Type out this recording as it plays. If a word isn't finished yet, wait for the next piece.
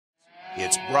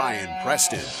It's Brian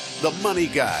Preston, the money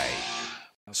guy.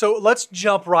 So let's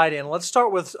jump right in. Let's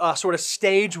start with sort of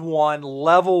stage one,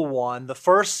 level one, the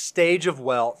first stage of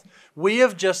wealth. We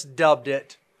have just dubbed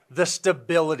it the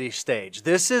stability stage.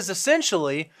 This is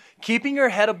essentially keeping your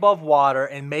head above water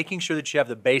and making sure that you have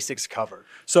the basics covered.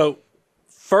 So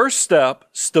first step,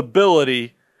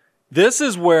 stability. This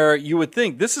is where you would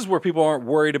think, this is where people aren't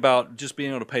worried about just being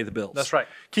able to pay the bills. That's right.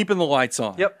 Keeping the lights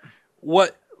on. Yep.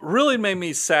 What really made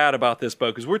me sad about this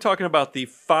book is we're talking about the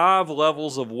 5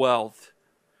 levels of wealth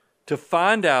to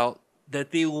find out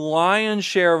that the lion's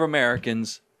share of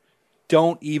Americans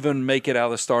don't even make it out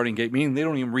of the starting gate, meaning they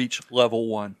don't even reach level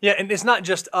 1. Yeah, and it's not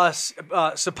just us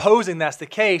supposing that's the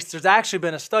case. There's actually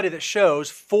been a study that shows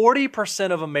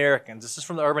 40% of Americans, this is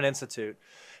from the Urban Institute,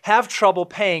 have trouble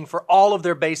paying for all of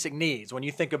their basic needs. When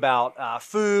you think about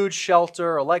food,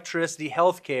 shelter, electricity,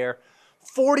 healthcare,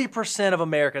 40% of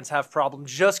Americans have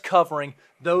problems just covering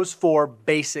those 4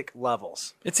 basic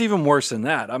levels. It's even worse than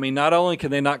that. I mean, not only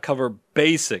can they not cover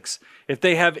basics, if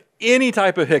they have any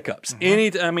type of hiccups,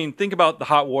 think about the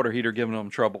hot water heater giving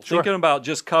them trouble. Sure. Thinking about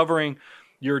just covering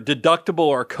your deductible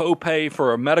or copay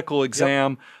for a medical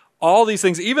exam, all these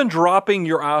things, even dropping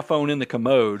your iPhone in the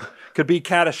commode could be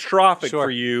catastrophic for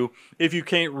you if you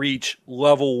can't reach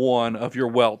level 1 of your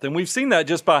wealth. And we've seen that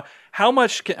just by how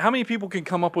many people can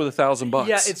come up with $1,000.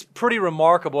 Yeah, it's pretty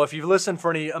remarkable. If you've listened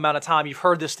for any amount of time, you've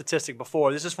heard this statistic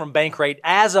before. This is from Bankrate.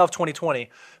 As of 2020,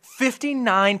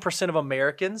 59% of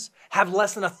Americans have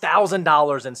less than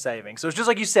 $1,000 in savings. So it's just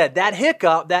like you said, that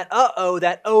hiccup, that uh-oh,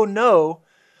 that oh no,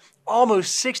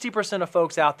 almost 60% of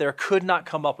folks out there could not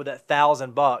come up with that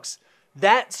 $1,000.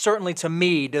 That certainly to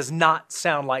me does not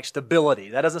sound like stability.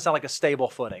 That doesn't sound like a stable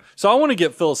footing. So I want to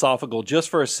get philosophical just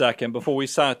for a second before we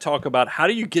talk about how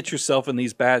do you get yourself in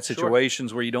these bad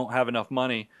situations where you don't have enough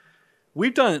money.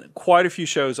 We've done quite a few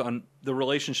shows on the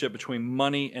relationship between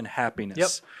money and happiness. Yep.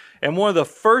 And one of the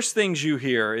first things you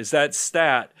hear is that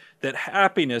stat that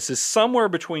happiness is somewhere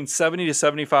between $70,000 to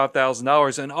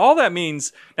 $75,000. And all that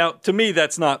means, now to me,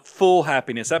 that's not full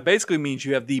happiness. That basically means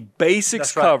you have the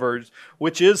basics covered,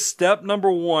 which is step number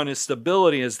 1 is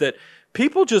stability, is that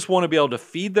people just want to be able to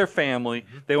feed their family,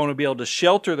 they want to be able to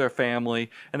shelter their family,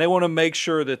 and they want to make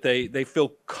sure that they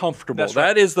feel comfortable.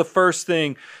 That is the first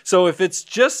thing. So if it's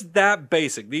just that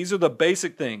basic, these are the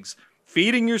basic things: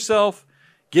 feeding yourself,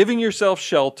 giving yourself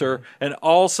shelter, and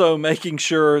also making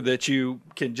sure that you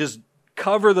can just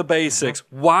cover the basics.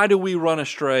 Why do we run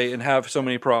astray and have so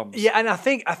many problems? Yeah, and I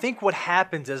think what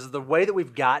happens is the way that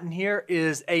we've gotten here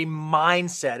is a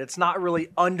mindset. It's not really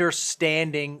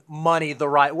understanding money the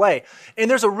right way.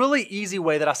 And there's a really easy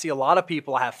way that I see a lot of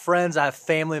people, I have friends, I have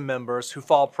family members who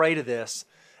fall prey to this,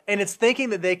 and it's thinking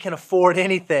that they can afford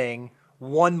anything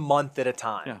 1 month at a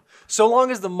time. Yeah. So long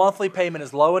as the monthly payment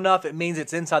is low enough, it means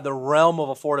it's inside the realm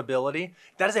of affordability.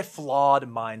 That is a flawed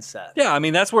mindset. Yeah, I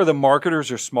mean, that's where the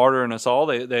marketers are smarter than us all.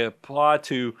 They apply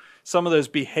to some of those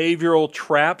behavioral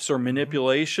traps or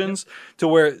manipulations to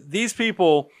where these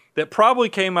people that probably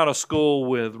came out of school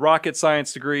with rocket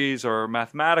science degrees or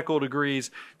mathematical degrees,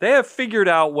 they have figured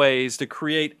out ways to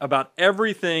create about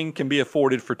everything can be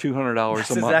afforded for $200 a month.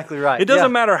 That's exactly right. It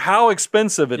doesn't matter how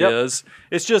expensive it is.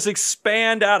 It's just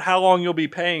expand out how long you'll be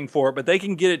paying for it, but they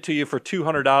can get it to you for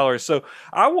 $200. So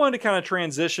I wanted to kind of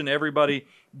transition everybody.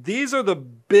 These are the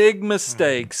big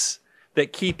mistakes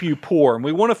that keep you poor. And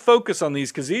we want to focus on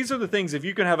these because these are the things, if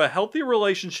you can have a healthy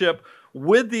relationship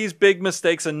with these big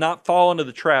mistakes and not fall into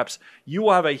the traps, you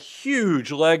will have a huge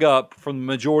leg up from the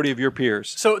majority of your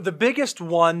peers. So the biggest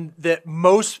one that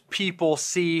most people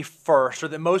see first, or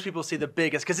that most people see the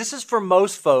biggest, because this is for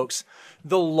most folks,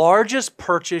 the largest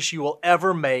purchase you will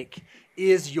ever make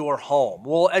is your home.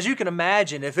 Well, as you can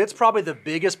imagine, if it's probably the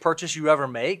biggest purchase you ever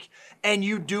make and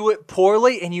you do it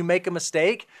poorly and you make a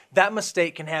mistake, that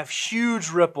mistake can have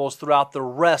huge ripples throughout the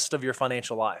rest of your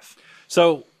financial life.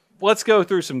 So let's go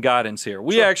through some guidance here.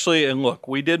 We actually, and look,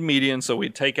 we did median, so we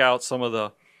take out some of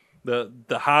the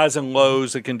highs and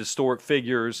lows that can distort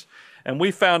figures. And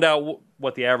we found out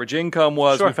what the average income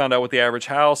was. We found out what the average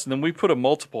house, and then we put a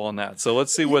multiple on that. So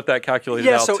let's see what that calculated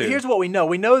out to. So here's what we know.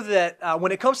 We know that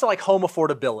when it comes to like home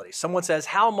affordability, someone says,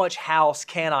 how much house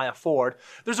can I afford?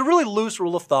 There's a really loose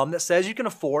rule of thumb that says you can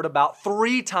afford about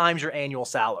 3 times your annual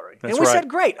salary. That's and we right. said,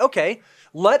 great, okay,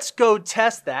 let's go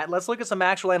test that. Let's look at some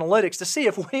actual analytics to see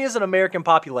if we as an American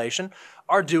population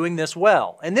are doing this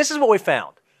well. And this is what we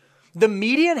found. The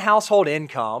median household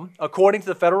income, according to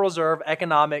the Federal Reserve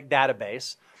Economic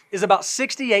Database, is about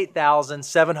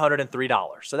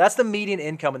 $68,703. So that's the median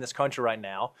income in this country right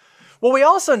now. Well, we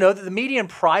also know that the median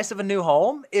price of a new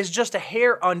home is just a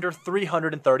hair under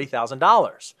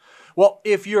 $330,000. Well,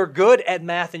 if you're good at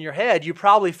math in your head, you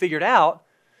probably figured out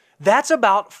that's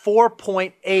about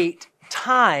 4.8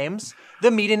 times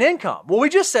the median income. Well, we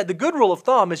just said the good rule of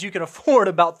thumb is you can afford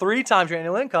about 3 times your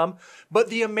annual income, but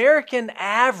the American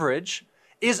average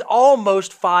is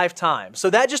almost 5 times. So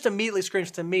that just immediately screams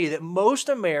to me that most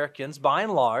Americans, by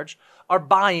and large, are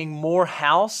buying more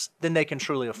house than they can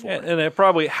truly afford. And they're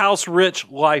probably house rich,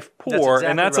 life poor, That's exactly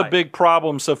and that's right. a big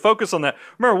problem. So focus on that.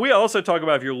 Remember, we also talk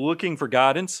about if you're looking for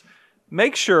guidance,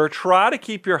 make sure, try to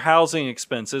keep your housing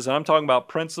expenses, and I'm talking about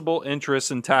principal,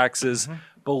 interest, and taxes,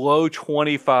 below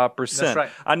 25%. That's right.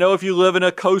 I know if you live in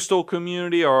a coastal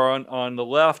community or on the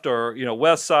left or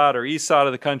west side or east side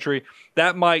of the country,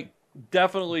 that might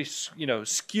definitely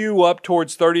skew up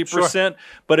towards 30%.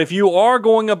 But if you are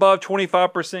going above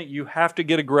 25%, you have to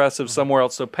get aggressive somewhere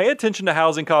else. So pay attention to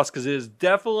housing costs, because it is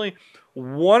definitely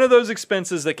one of those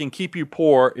expenses that can keep you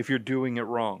poor if you're doing it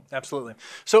wrong. Absolutely.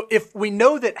 So if we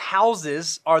know that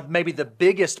houses are maybe the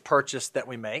biggest purchase that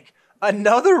we make,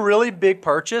 another really big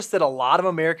purchase that a lot of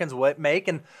Americans make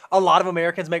and a lot of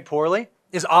Americans make poorly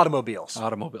is automobiles.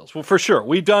 Automobiles. Well, for sure.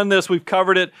 We've done this. We've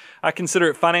covered it. I consider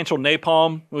it financial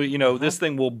napalm. This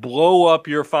thing will blow up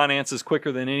your finances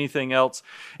quicker than anything else.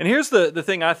 And here's the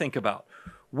thing I think about.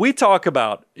 We talk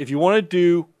about, if you want to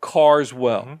do cars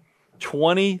well,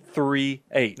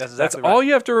 23/8. That's exactly all right.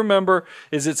 you have to remember.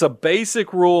 Is it's a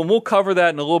basic rule, and we'll cover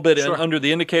that in a little bit Sure. under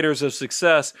the indicators of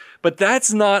success. But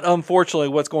that's not, unfortunately,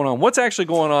 what's going on. What's actually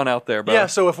going on out there, Bo? Yeah,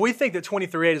 so if we think that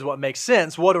 23/8 is what makes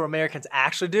sense, what do Americans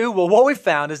actually do? Well, what we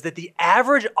found is that the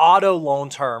average auto loan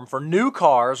term for new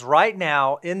cars right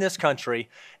now in this country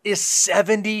is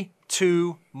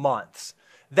 72 months.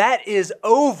 That is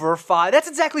over 5. That's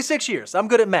exactly 6 years. I'm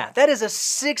good at math. That is a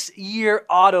 6-year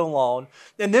auto loan.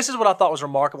 And this is what I thought was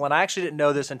remarkable. And I actually didn't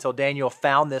know this until Daniel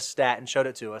found this stat and showed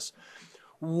it to us.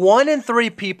 1 in 3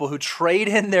 people who trade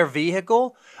in their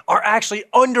vehicle are actually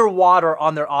underwater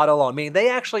on their auto loan, meaning they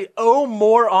actually owe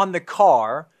more on the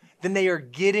car than they are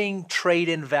getting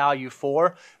trade-in value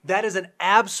for. That is an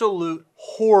absolute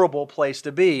horrible place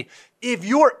to be. If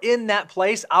you're in that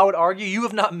place, I would argue you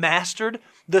have not mastered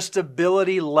the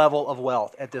stability level of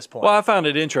wealth at this point. Well, I found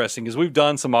it interesting because we've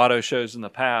done some auto shows in the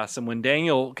past, and when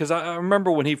Daniel, because I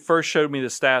remember when he first showed me the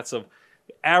stats of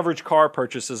average car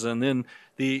purchases and then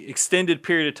the extended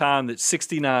period of time that's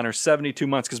 69 or 72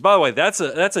 months. Because, by the way, that's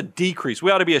a decrease. We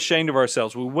ought to be ashamed of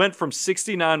ourselves. We went from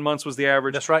 69 months was the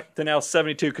average. That's right. To now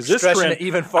 72. Because this Stretching trend, it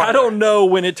even farther. I don't know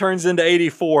when it turns into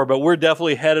 84, but we're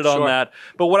definitely headed on Sure. that.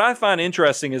 But what I find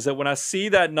interesting is that when I see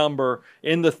that number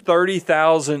in the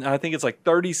 30,000, I think it's like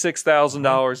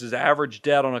 $36,000 is average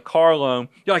debt on a car loan,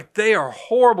 you're like, they are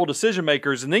horrible decision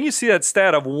makers. And then you see that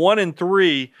stat of 1 in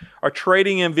 3 are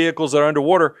trading in vehicles that are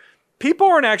underwater. People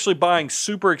aren't actually buying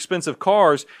super expensive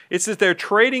cars. It's that they're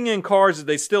trading in cars that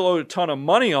they still owe a ton of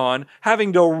money on,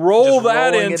 having to roll Just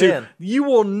that rolling it into. in. You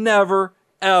will never,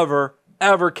 ever,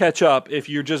 ever catch up if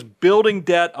you're just building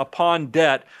debt upon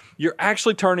debt. You're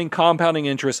actually turning compounding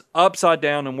interest upside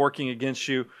down and working against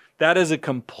you. That is a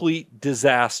complete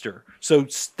disaster. So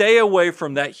stay away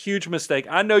from that huge mistake.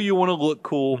 I know you want to look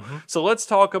cool. So let's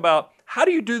talk about how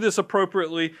do you do this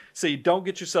appropriately so you don't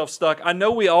get yourself stuck. I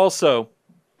know we also...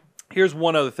 Here's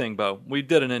one other thing, Bo. We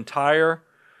did an entire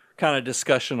kind of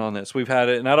discussion on this. We've had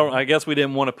it, and I guess we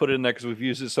didn't want to put it in there because we've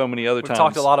used it so many other times. We've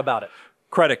talked a lot about it.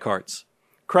 Credit cards.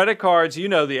 Credit cards,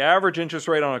 the average interest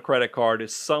rate on a credit card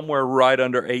is somewhere right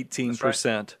under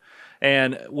 18%.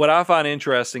 And what I find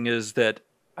interesting is that,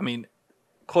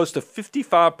 close to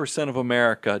 55% of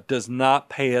America does not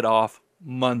pay it off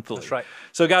monthly. That's right.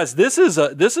 So, guys, this is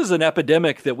an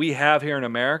epidemic that we have here in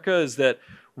America, is that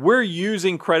we're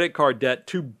using credit card debt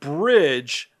to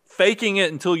bridge faking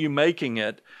it until you making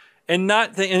it, and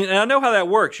and I know how that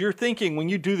works. You're thinking when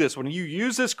you do this, when you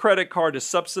use this credit card to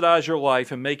subsidize your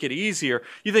life and make it easier,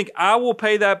 you think, I will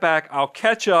pay that back, I'll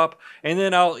catch up, and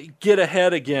then I'll get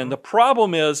ahead again. The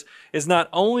problem is not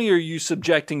only are you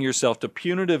subjecting yourself to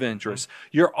punitive interest,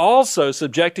 you're also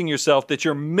subjecting yourself that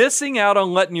you're missing out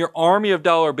on letting your army of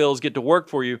dollar bills get to work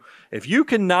for you. If you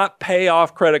cannot pay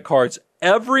off credit cards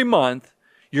every month,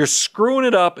 you're screwing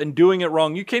it up and doing it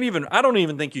wrong. I don't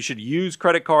even think you should use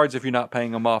credit cards if you're not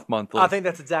paying them off monthly. I think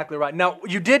that's exactly right. Now,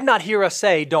 you did not hear us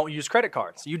say don't use credit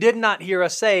cards. You did not hear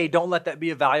us say don't let that be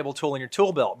a valuable tool in your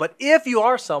tool belt. But if you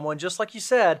are someone, just like you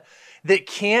said, that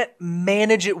can't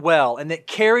manage it well and that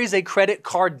carries a credit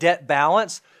card debt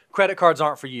balance, credit cards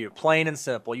aren't for you, plain and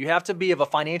simple. You have to be of a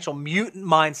financial mutant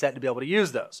mindset to be able to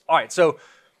use those. All right, so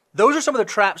those are some of the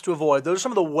traps to avoid. Those are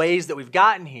some of the ways that we've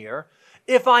gotten here.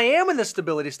 if I am in the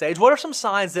stability stage, what are some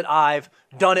signs that I've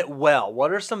done it well?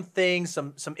 What are some things,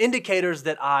 some indicators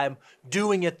that I'm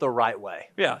doing it the right way?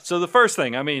 Yeah. So the first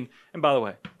thing, I mean, and by the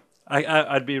way,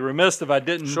 I'd be remiss if I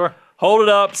didn't Sure. hold it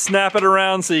up, snap it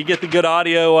around so you get the good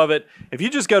audio of it. If you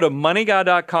just go to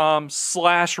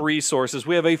moneyguy.com/resources,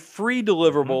 we have a free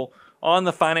deliverable on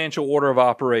the financial order of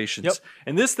operations. Yep.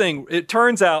 And this thing, it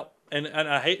turns out, and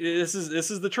I hate this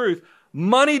is the truth.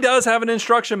 Money does have an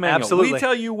instruction manual. Absolutely. We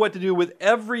tell you what to do with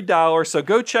every dollar, so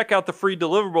go check out the free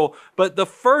deliverable. But the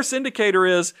first indicator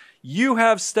is you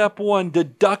have step one,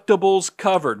 deductibles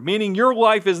covered, meaning your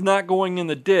life is not going in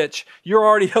the ditch. You're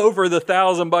already over the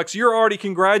 $1,000. You're already,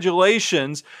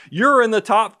 congratulations, you're in the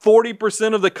top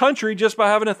 40% of the country just by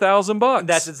having $1,000.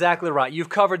 That's exactly right. You've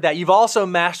covered that. You've also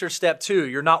mastered step two.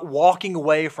 You're not walking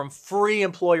away from free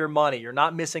employer money. You're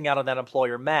not missing out on that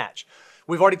employer match.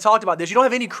 We've already talked about this. You don't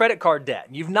have any credit card debt.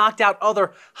 You've knocked out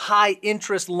other high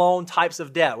interest loan types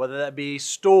of debt, whether that be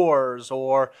stores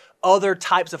or other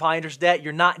types of high interest debt.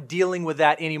 You're not dealing with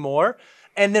that anymore.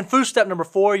 And then food step number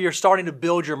 4, you're starting to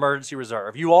build your emergency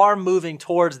reserve. You are moving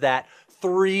towards that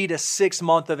 3 to 6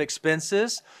 month of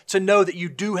expenses to know that you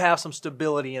do have some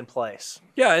stability in place.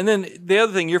 Yeah, and then the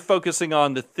other thing, you're focusing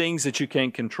on the things that you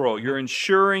can't control. You're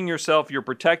insuring yourself, you're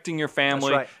protecting your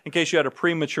family right. in case you had a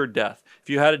premature death,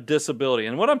 if you had a disability.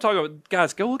 And what I'm talking about,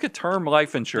 guys, go look at term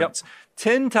life insurance.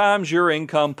 10 times your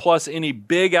income plus any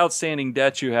big outstanding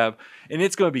debts you have, and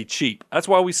it's going to be cheap. That's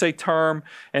why we say term.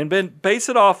 And then base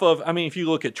it off of, I mean, if you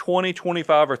look at 20,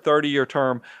 25, or 30-year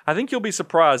term, I think you'll be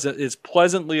surprised. It's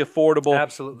pleasantly affordable.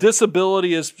 Absolutely.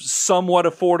 Disability is somewhat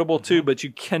affordable too, but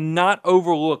you cannot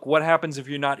overlook what happens if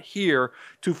you're not here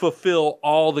to fulfill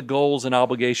all the goals and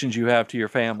obligations you have to your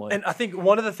family. And I think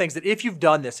one of the things that if you've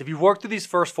done this, if you've worked through these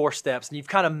first 4 steps and you've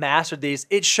kind of mastered these,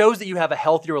 it shows that you have a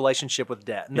healthy relationship with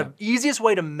debt. And the easiest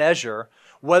way to measure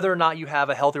whether or not you have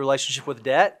a healthy relationship with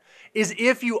debt is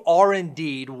if you are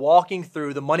indeed walking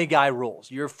through the Money Guy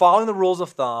rules. You're following the rules of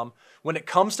thumb. When it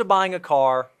comes to buying a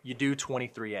car, you do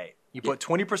 23/8. You put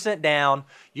 20% down,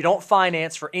 you don't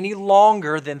finance for any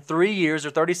longer than 3 years or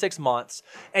 36 months,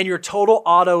 and your total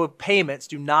auto payments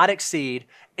do not exceed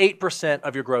 8%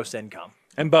 of your gross income.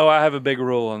 And Bo, I have a big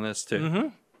rule on this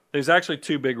too. There's actually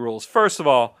 2 big rules. First of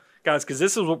all, guys, because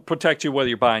this will protect you whether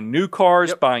you're buying new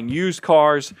cars, buying used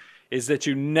cars, is that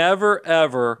you never,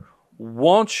 ever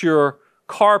want your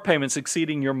car payments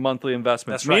exceeding your monthly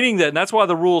investments. That's right. Meaning that, and that's why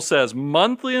the rule says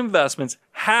monthly investments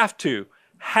have to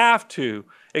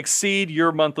exceed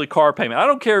your monthly car payment. I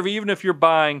don't care even if you're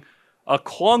buying a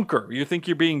clunker, you think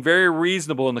you're being very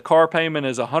reasonable and the car payment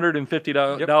is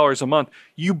 $150 a month,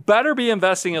 you better be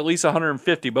investing at least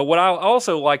 $150. But what I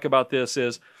also like about this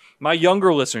is my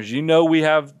younger listeners, we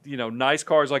have, nice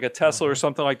cars like a Tesla or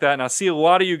something like that. And I see a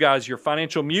lot of you guys, you're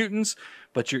financial mutants,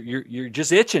 but you're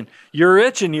just itching. You're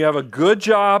itching. You have a good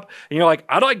job. And you're like,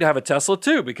 I'd like to have a Tesla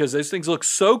too because those things look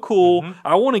so cool.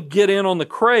 I want to get in on the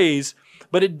craze.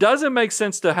 But it doesn't make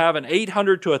sense to have an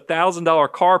 $800 to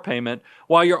 $1,000 car payment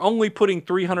while you're only putting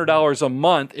 $300 a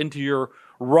month into your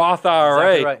Roth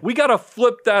IRA. Exactly right. We got to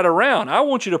flip that around. I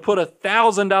want you to put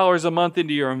 $1,000 a month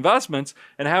into your investments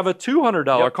and have a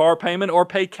 $200 car payment or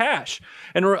pay cash.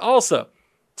 And also,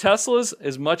 Teslas,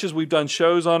 as much as we've done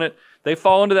shows on it, they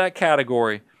fall into that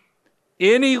category.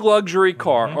 Any luxury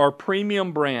car or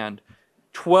premium brand,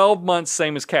 12 months,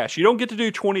 same as cash. You don't get to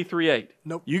do 23/8.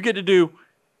 Nope. You get to do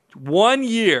 1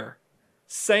 year,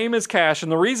 same as cash. And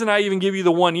the reason I even give you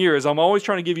the 1 year is I'm always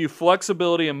trying to give you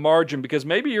flexibility and margin because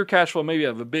maybe your cash flow, maybe you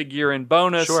have a big year-end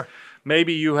bonus. Sure.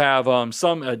 Maybe you have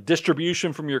some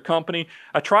distribution from your company.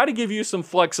 I try to give you some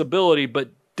flexibility,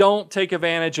 but don't take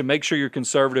advantage and make sure you're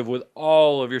conservative with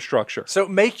all of your structure. So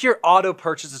make your auto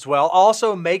purchase as well.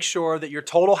 Also make sure that your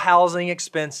total housing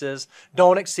expenses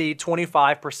don't exceed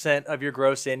 25% of your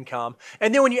gross income.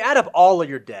 And then when you add up all of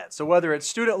your debt, so whether it's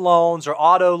student loans or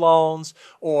auto loans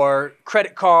or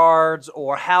credit cards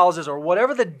or houses or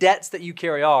whatever the debts that you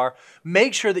carry are,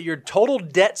 make sure that your total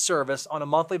debt service on a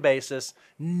monthly basis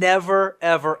never,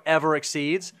 ever, ever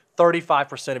exceeds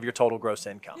 35% of your total gross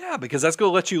income. Yeah, because that's going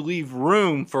to let you leave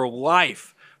room for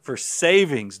life, for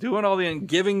savings, doing all the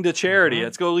giving to charity.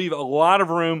 It's going to leave a lot of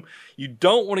room. You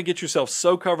don't want to get yourself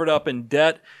so covered up in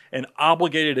debt and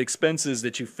obligated expenses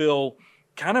that you feel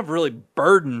kind of really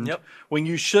burdened when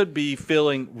you should be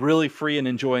feeling really free and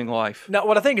enjoying life. Now,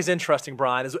 what I think is interesting,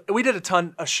 Brian, is we did a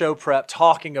ton of show prep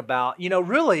talking about,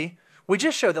 really, we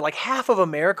just showed that like half of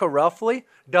America roughly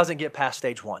doesn't get past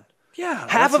stage 1. Yeah,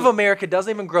 Half of America doesn't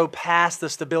even grow past the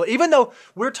stability. Even though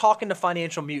we're talking to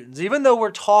financial mutants, even though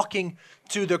we're talking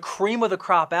to the cream of the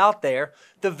crop out there,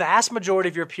 the vast majority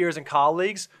of your peers and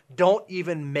colleagues don't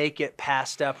even make it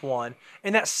past step one.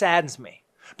 And that saddens me.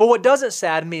 But what doesn't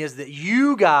sadden me is that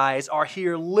you guys are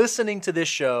here listening to this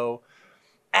show,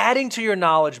 adding to your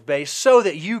knowledge base so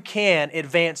that you can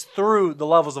advance through the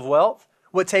levels of wealth,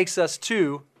 what takes us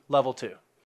to level 2.